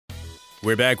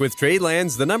We're back with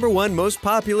Tradelands, the #1 most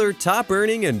popular,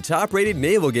 top-earning, and top-rated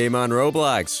naval game on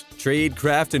Roblox. Trade,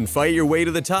 craft, and fight your way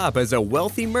to the top as a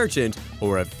wealthy merchant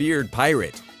or a feared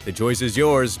pirate. The choice is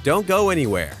yours. Don't go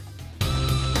anywhere.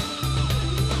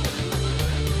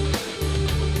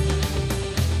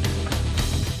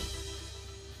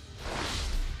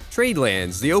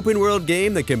 Tradelands, the open-world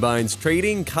game that combines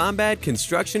trading, combat,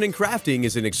 construction, and crafting,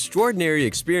 is an extraordinary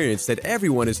experience that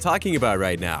everyone is talking about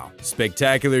right now.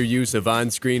 Spectacular use of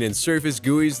on-screen and surface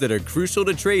GUIs that are crucial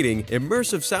to trading,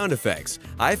 immersive sound effects.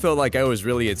 I felt like I was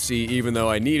really at sea even though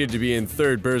I needed to be in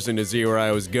third person to see where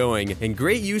I was going, and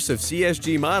great use of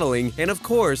CSG modeling, and of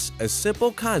course, a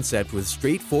simple concept with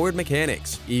straightforward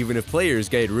mechanics, even if players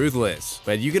get ruthless.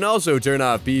 But you can also turn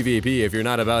off PvP if you're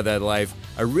not about that life.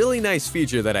 A really nice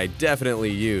feature that I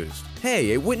definitely used.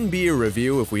 Hey, it wouldn't be a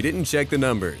review if we didn't check the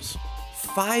numbers.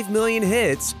 5 million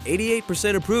hits,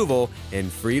 88% approval,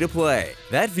 and free to play.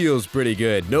 That feels pretty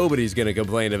good. Nobody's gonna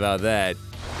complain about that.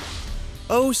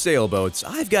 Oh, sailboats,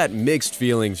 I've got mixed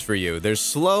feelings for you. They're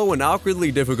slow and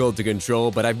awkwardly difficult to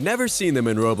control, but I've never seen them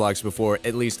in Roblox before,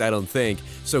 at least I don't think,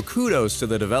 so kudos to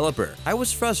the developer. I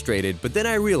was frustrated, but then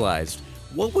I realized,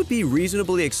 what would be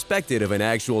reasonably expected of an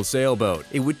actual sailboat?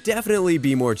 It would definitely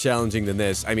be more challenging than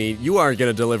this. I mean, you aren't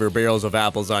gonna deliver barrels of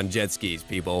apples on jet skis,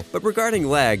 people. But regarding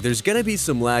lag, there's gonna be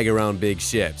some lag around big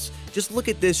ships. Just look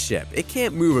at this ship. It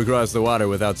can't move across the water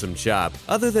without some chop.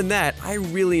 Other than that, I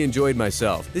really enjoyed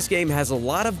myself. This game has a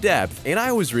lot of depth, and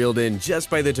I was reeled in just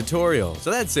by the tutorial, so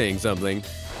that's saying something.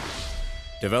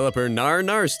 Developer Nar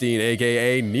Narstein,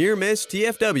 aka Near Miss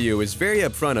TFW, is very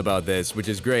upfront about this, which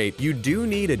is great. You do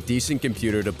need a decent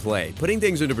computer to play. Putting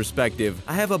things into perspective,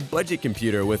 I have a budget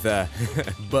computer with a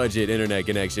budget internet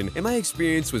connection, and my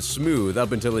experience was smooth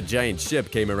up until a giant ship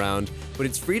came around. But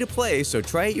it's free to play, so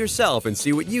try it yourself and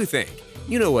see what you think.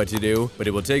 You know what to do, but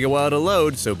it will take a while to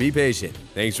load, so be patient.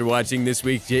 Thanks for watching this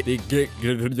week's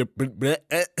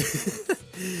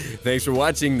Thanks for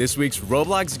watching this week's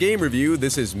Roblox game review.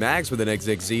 This is Max with an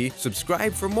XXZ.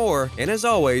 Subscribe for more, and as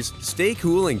always, stay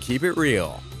cool and keep it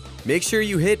real. Make sure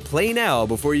you hit play now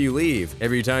before you leave.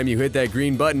 Every time you hit that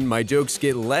green button, my jokes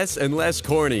get less and less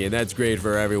corny, and that's great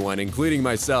for everyone, including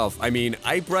myself. I mean,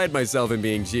 I pride myself in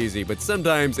being cheesy, but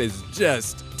sometimes it's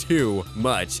just too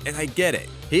much, and I get it.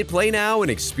 Hit play now and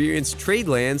experience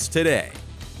Tradelands today.